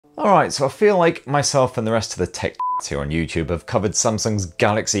Alright, so I feel like myself and the rest of the tech here on YouTube have covered Samsung's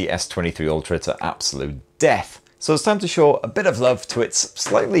Galaxy S23 Ultra to absolute death. So it's time to show a bit of love to its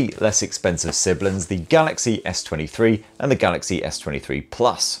slightly less expensive siblings, the Galaxy S23 and the Galaxy S23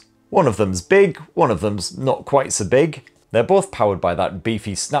 Plus. One of them's big, one of them's not quite so big. They're both powered by that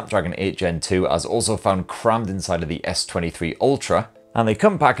beefy Snapdragon 8 Gen 2 as also found crammed inside of the S23 Ultra. And they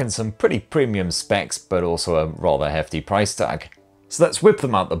come back in some pretty premium specs, but also a rather hefty price tag. So let's whip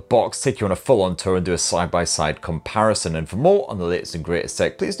them out the box, take you on a full-on tour and do a side-by-side comparison. And for more on the latest and greatest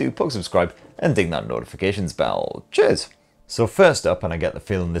tech, please do plug subscribe and ding that notifications bell. Cheers! So first up, and I get the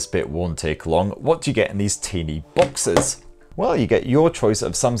feeling this bit won't take long, what do you get in these teeny boxes? Well, you get your choice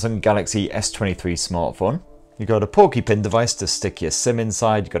of Samsung Galaxy S23 smartphone. You got a pokey pin device to stick your SIM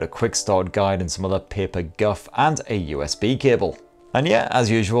inside, you got a quick start guide and some other paper guff, and a USB cable. And yeah, as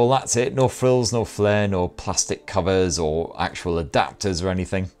usual, that's it. No frills, no flair, no plastic covers or actual adapters or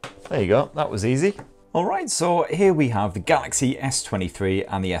anything. There you go, that was easy. Alright, so here we have the Galaxy S23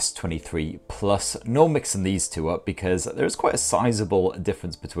 and the S23 Plus. No mixing these two up because there's quite a sizable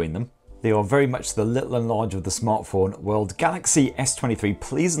difference between them. They are very much the little and large of the smartphone world. Galaxy S23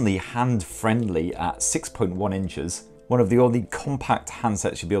 pleasingly hand-friendly at 6.1 inches. One of the only compact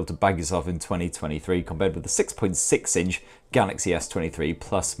handsets you'll be able to bag yourself in 2023 compared with the 6.6 inch Galaxy S23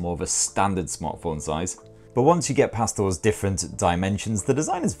 Plus, more of a standard smartphone size. But once you get past those different dimensions, the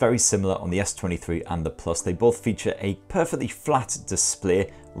design is very similar on the S23 and the Plus. They both feature a perfectly flat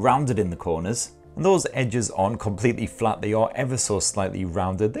display, rounded in the corners. And those edges aren't completely flat, they are ever so slightly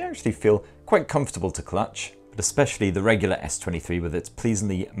rounded. They actually feel quite comfortable to clutch. But especially the regular S23 with its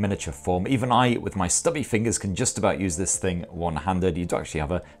pleasingly miniature form. Even I, with my stubby fingers, can just about use this thing one-handed. You do actually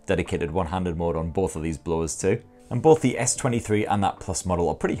have a dedicated one-handed mode on both of these blowers too. And both the S23 and that Plus model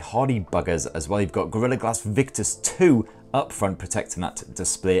are pretty hardy buggers as well. You've got Gorilla Glass Victus 2 up front protecting that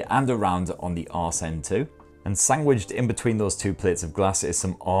display and around on the arse end too. And sandwiched in between those two plates of glass is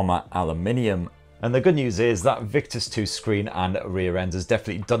some Armor aluminium. And the good news is that Victus 2 screen and rear end has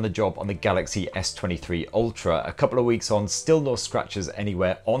definitely done the job on the Galaxy S23 Ultra. A couple of weeks on, still no scratches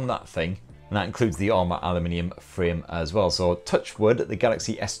anywhere on that thing. And that includes the Armor aluminium frame as well. So touch wood, the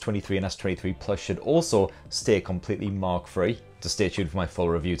Galaxy S23 and S23 Plus should also stay completely mark-free. Just stay tuned for my full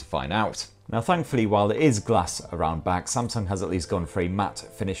review to find out. Now thankfully, while there is glass around back, Samsung has at least gone for a matte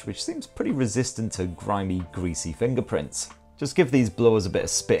finish, which seems pretty resistant to grimy, greasy fingerprints. Just give these blowers a bit of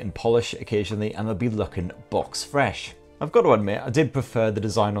spit and polish occasionally and they'll be looking box fresh. I've got to admit, I did prefer the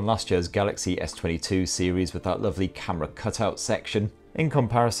design on last year's Galaxy S22 series with that lovely camera cutout section. In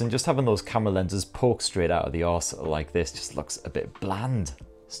comparison, just having those camera lenses poke straight out of the arse like this just looks a bit bland.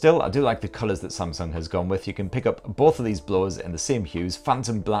 Still, I do like the colours that Samsung has gone with. You can pick up both of these blowers in the same hues,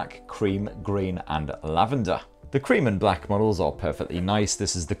 Phantom Black, Cream, Green and Lavender. The cream and black models are perfectly nice.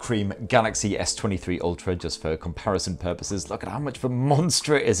 This is the cream Galaxy S23 Ultra, just for comparison purposes. Look at how much of a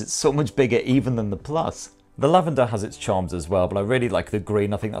monster it is. It's so much bigger even than the Plus. The lavender has its charms as well, but I really like the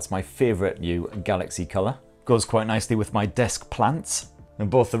green. I think that's my favourite new Galaxy colour. Goes quite nicely with my desk plants. And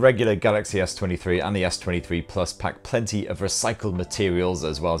both the regular Galaxy S23 and the S23 Plus pack plenty of recycled materials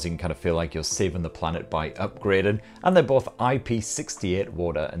as well, as you can kind of feel like you're saving the planet by upgrading. And they're both IP68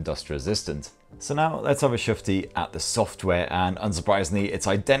 water and dust resistant. So now let's have a shufty at the software, and unsurprisingly it's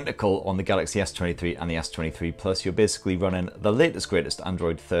identical on the Galaxy S23 and the S23 Plus. You're basically running the latest greatest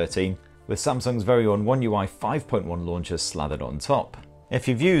Android 13 with Samsung's very own OneUI 5.1 launcher slathered on top. If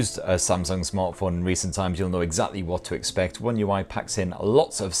you've used a Samsung smartphone in recent times, you'll know exactly what to expect. OneUI packs in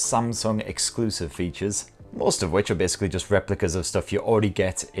lots of Samsung exclusive features, most of which are basically just replicas of stuff you already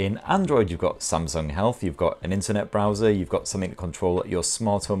get in Android. You've got Samsung Health, you've got an internet browser, you've got something to control your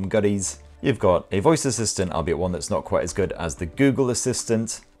smart home goodies. You've got a voice assistant, albeit one that's not quite as good as the Google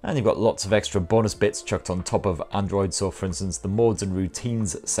Assistant. And you've got lots of extra bonus bits chucked on top of Android. So for instance, the modes and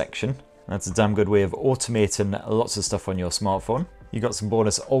routines section. That's a damn good way of automating lots of stuff on your smartphone. You've got some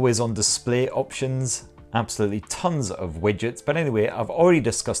bonus always on display options. Absolutely tons of widgets. But anyway, I've already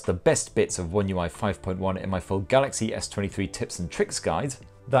discussed the best bits of OneUI 5.1 in my full Galaxy S23 tips and tricks guide.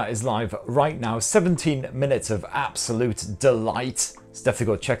 That is live right now. 17 minutes of absolute delight. So definitely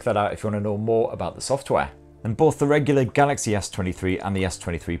go check that out if you want to know more about the software. And both the regular Galaxy S23 and the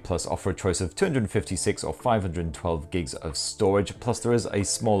S23 Plus offer a choice of 256 or 512 gigs of storage, plus there is a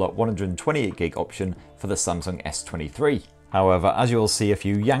smaller 128 gig option for the Samsung S23. However, as you'll see, if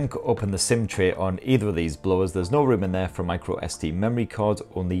you yank open the SIM tray on either of these blowers, there's no room in there for a micro SD memory card,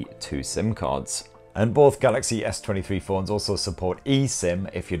 only 2 SIM cards. And both Galaxy S23 phones also support eSIM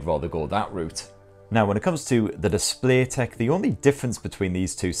if you'd rather go that route. Now, when it comes to the display tech, the only difference between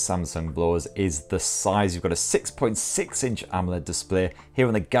these two Samsung blowers is the size. You've got a 6.6-inch AMOLED display here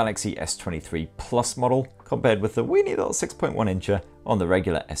on the Galaxy S23 Plus model, compared with the weeny little 6.1-incher on the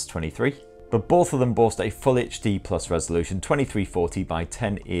regular S23. But both of them boast a Full HD Plus resolution, 2340 by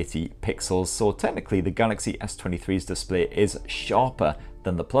 1080 pixels, so technically the Galaxy S23's display is sharper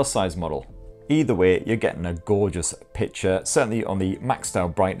than the plus size model. Either way, you're getting a gorgeous picture. Certainly on the maxed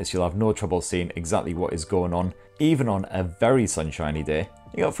out brightness, you'll have no trouble seeing exactly what is going on, even on a very sunshiny day.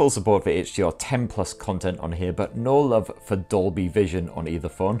 You got full support for HDR10 Plus content on here, but no love for Dolby Vision on either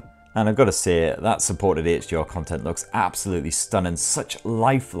phone. And I've got to say, that supported HDR content looks absolutely stunning. Such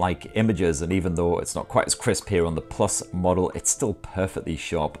lifelike images, and even though it's not quite as crisp here on the Plus model, it's still perfectly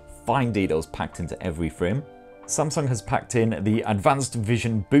sharp. Fine details packed into every frame. Samsung has packed in the Advanced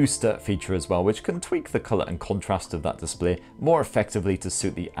Vision Booster feature as well, which can tweak the color and contrast of that display more effectively to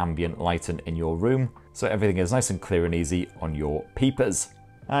suit the ambient lighting in your room, so everything is nice and clear and easy on your peepers.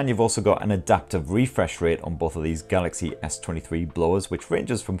 And you've also got an adaptive refresh rate on both of these Galaxy S23 blowers, which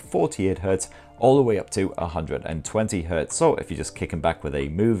ranges from 48Hz all the way up to 120Hz. So if you're just kicking back with a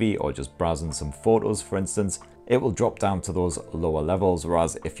movie or just browsing some photos, for instance, it will drop down to those lower levels,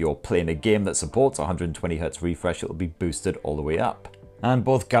 whereas if you're playing a game that supports 120Hz refresh, it'll be boosted all the way up. And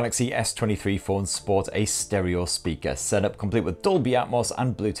both Galaxy S23 phones sport a stereo speaker setup complete with Dolby Atmos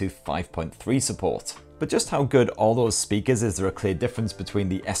and Bluetooth 5.3 support. But just how good are those speakers? Is there a clear difference between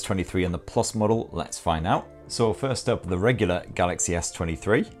the S23 and the Plus model? Let's find out. So first up, the regular Galaxy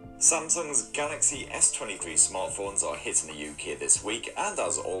S23. Samsung's Galaxy S23 smartphones are hitting the UK this week, and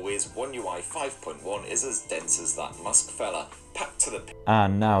as always, OneUI 5.1 is as dense as that Musk fella, packed to the...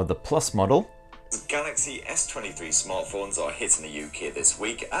 And now the Plus model. Galaxy S23 smartphones are hitting the UK this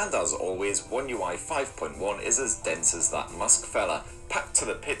week, and as always, OneUI 5.1 is as dense as that Musk fella, packed to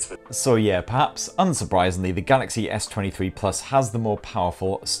the pits with... So yeah, perhaps unsurprisingly, the Galaxy S23 Plus has the more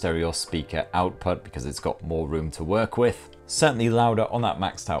powerful stereo speaker output because it's got more room to work with. Certainly louder on that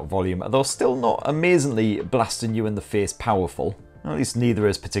maxed out volume, though still not amazingly blasting you in the face powerful. At least neither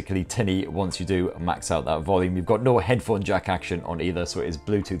is particularly tinny once you do max out that volume. You've got no headphone jack action on either, so it is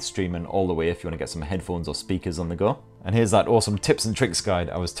Bluetooth streaming all the way if you want to get some headphones or speakers on the go. And here's that awesome tips and tricks guide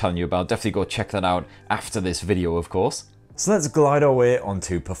I was telling you about. Definitely go check that out after this video, of course. So let's glide our way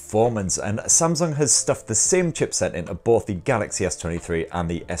onto performance, and Samsung has stuffed the same chipset into both the Galaxy S23 and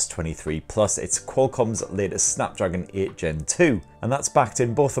the S23 Plus. It's Qualcomm's latest Snapdragon 8 Gen 2, and that's backed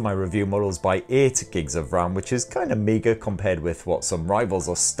in both of my review models by 8 gigs of RAM, which is kind of meager compared with what some rivals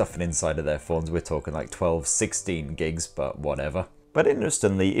are stuffing inside of their phones. We're talking like 12, 16 gigs, but whatever. But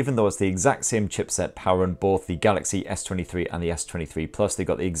interestingly, even though it's the exact same chipset powering both the Galaxy S23 and the S23 Plus, they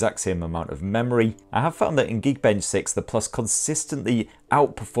got the exact same amount of memory. I have found that in Geekbench 6, the Plus consistently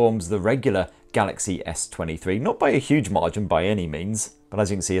outperforms the regular Galaxy S23, not by a huge margin by any means, but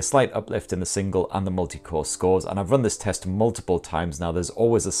as you can see, a slight uplift in the single and the multi-core scores, and I've run this test multiple times now. There's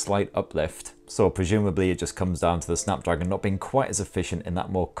always a slight uplift, so presumably it just comes down to the Snapdragon not being quite as efficient in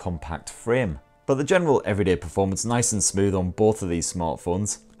that more compact frame. But the general everyday performance nice and smooth on both of these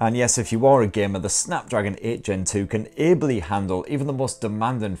smartphones. And yes, if you are a gamer, the Snapdragon 8 Gen 2 can ably handle even the most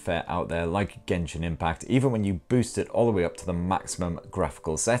demanding fare out there like Genshin Impact, even when you boost it all the way up to the maximum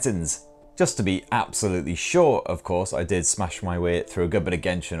graphical settings. Just to be absolutely sure, of course, I did smash my way through a good bit of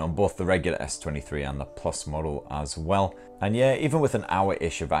Genshin on both the regular S23 and the Plus model as well. And yeah, even with an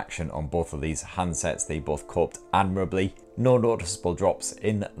hour-ish of action on both of these handsets, they both coped admirably. No noticeable drops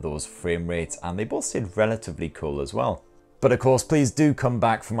in those frame rates, and they both stayed relatively cool as well. But of course, please do come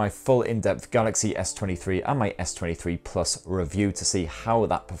back for my full in-depth Galaxy S23 and my S23 Plus review to see how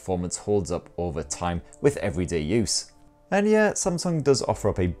that performance holds up over time with everyday use. And yeah, Samsung does offer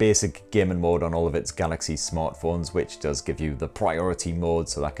up a basic gaming mode on all of its Galaxy smartphones, which does give you the priority mode,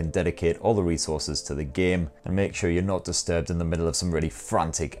 so that can dedicate all the resources to the game and make sure you're not disturbed in the middle of some really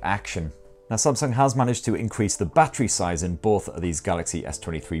frantic action. Now, Samsung has managed to increase the battery size in both of these Galaxy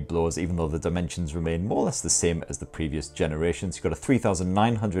S23 blowers, even though the dimensions remain more or less the same as the previous generations. You've got a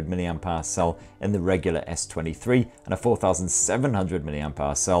 3,900 mAh cell in the regular S23 and a 4,700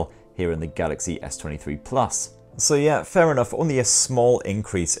 mAh cell here in the Galaxy S23 Plus. So yeah, fair enough, only a small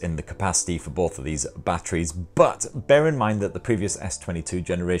increase in the capacity for both of these batteries, but bear in mind that the previous S22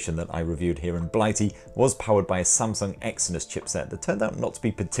 generation that I reviewed here in Blighty was powered by a Samsung Exynos chipset that turned out not to be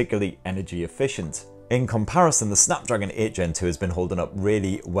particularly energy efficient. In comparison, the Snapdragon 8 Gen 2 has been holding up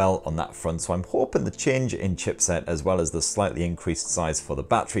really well on that front, so I'm hoping the change in chipset as well as the slightly increased size for the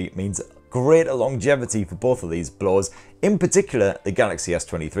battery means greater longevity for both of these blowers, in particular the Galaxy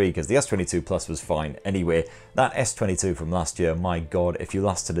S23, because the S22 Plus was fine anyway. That S22 from last year, my god, if you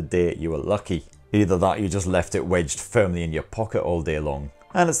lasted a day, you were lucky. Either that, you just left it wedged firmly in your pocket all day long.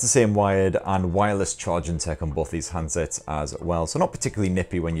 And it's the same wired and wireless charging tech on both these handsets as well. So not particularly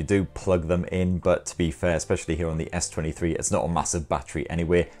nippy when you do plug them in, but to be fair, especially here on the S23, it's not a massive battery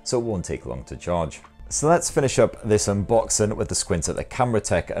anyway, so it won't take long to charge. So let's finish up this unboxing with the squint at the camera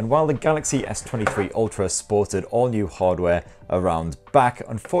tech. And while the Galaxy S23 Ultra sported all new hardware around back,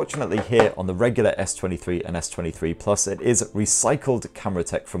 unfortunately here on the regular S23 and S23 Plus, it is recycled camera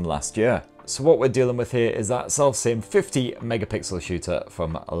tech from last year. So what we're dealing with here is that self-same 50 megapixel shooter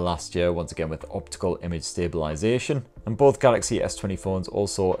from last year, once again with optical image stabilization. And both Galaxy S20 phones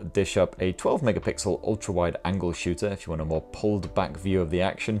also dish up a 12 megapixel ultra wide angle shooter if you want a more pulled back view of the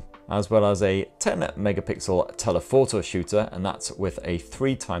action, as well as a 10 megapixel telephoto shooter, and that's with a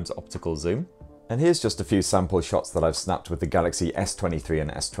 3x optical zoom. And here's just a few sample shots that I've snapped with the Galaxy S23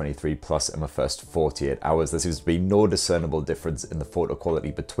 and S23 Plus in my first 48 hours. There seems to be no discernible difference in the photo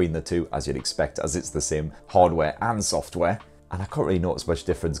quality between the two, as you'd expect, as it's the same hardware and software. And I can't really notice much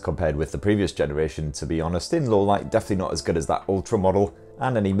difference compared with the previous generation, to be honest. In low light, definitely not as good as that Ultra model,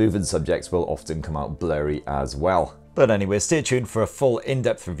 and any moving subjects will often come out blurry as well. But anyway, stay tuned for a full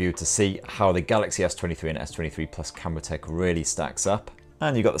in-depth review to see how the Galaxy S23 and S23 Plus camera tech really stacks up.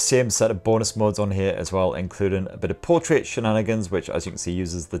 And you've got the same set of bonus modes on here as well, including a bit of portrait shenanigans, which as you can see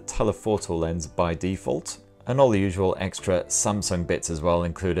uses the telephoto lens by default. And all the usual extra Samsung bits as well,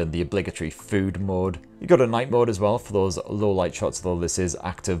 including the obligatory food mode. You've got a night mode as well for those low light shots, though this is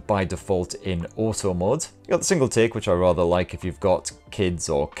active by default in auto mode. You've got the single take, which I rather like if you've got kids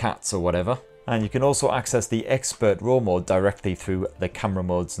or cats or whatever. And you can also access the expert RAW mode directly through the camera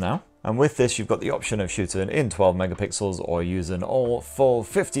modes now. And with this, you've got the option of shooting in 12 megapixels or using all full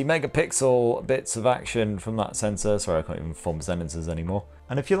 50 megapixel bits of action from that sensor. Sorry, I can't even form sentences anymore.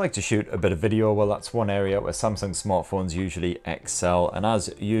 And if you like to shoot a bit of video, well, that's one area where Samsung smartphones usually excel. And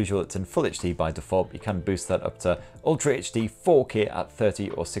as usual, it's in Full HD by default. You can boost that up to Ultra HD 4K at 30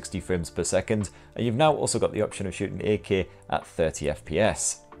 or 60 frames per second. And you've now also got the option of shooting 8K at 30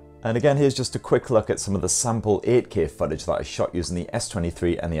 FPS. And again, here's just a quick look at some of the sample 8K footage that I shot using the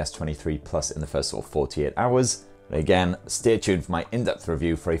S23 and the S23 Plus in the first sort of 48 hours. And again, stay tuned for my in-depth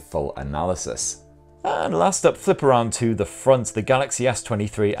review for a full analysis. And last up, flip around to the front. The Galaxy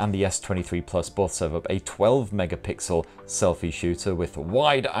S23 and the S23 Plus both serve up a 12 megapixel selfie shooter with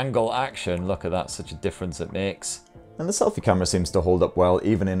wide angle action. Look at that, such a difference it makes. And the selfie camera seems to hold up well,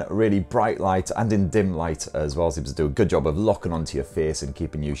 even in really bright light and in dim light as well. Seems to do a good job of locking onto your face and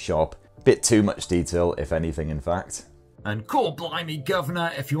keeping you sharp. Bit too much detail, if anything, in fact. And cool blimey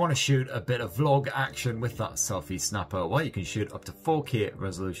governor, if you want to shoot a bit of vlog action with that selfie snapper, well, you can shoot up to 4K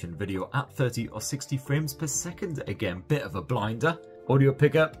resolution video at 30 or 60 frames per second. Again, bit of a blinder. Audio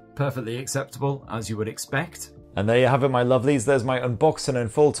pickup, perfectly acceptable, as you would expect. And there you have it, my lovelies. There's my unboxing and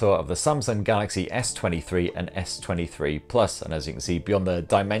full tour of the Samsung Galaxy S23 and S23 Plus. And as you can see, beyond the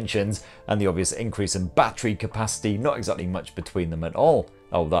dimensions and the obvious increase in battery capacity, not exactly much between them at all.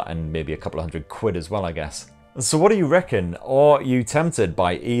 Oh, that and maybe a couple of £100 as well, I guess. So what do you reckon? Are you tempted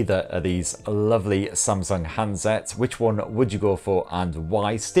by either of these lovely Samsung handsets? Which one would you go for and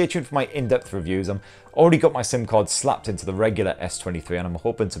why? Stay tuned for my in-depth reviews. I'm already got my SIM card slapped into the regular S23 and I'm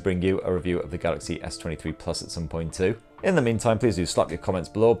hoping to bring you a review of the Galaxy S23 Plus at some point too. In the meantime, please do slap your comments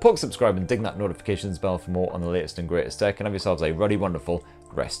below, poke subscribe and ding that notifications bell for more on the latest and greatest tech, and have yourselves a really wonderful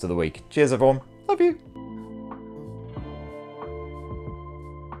rest of the week. Cheers everyone, love you.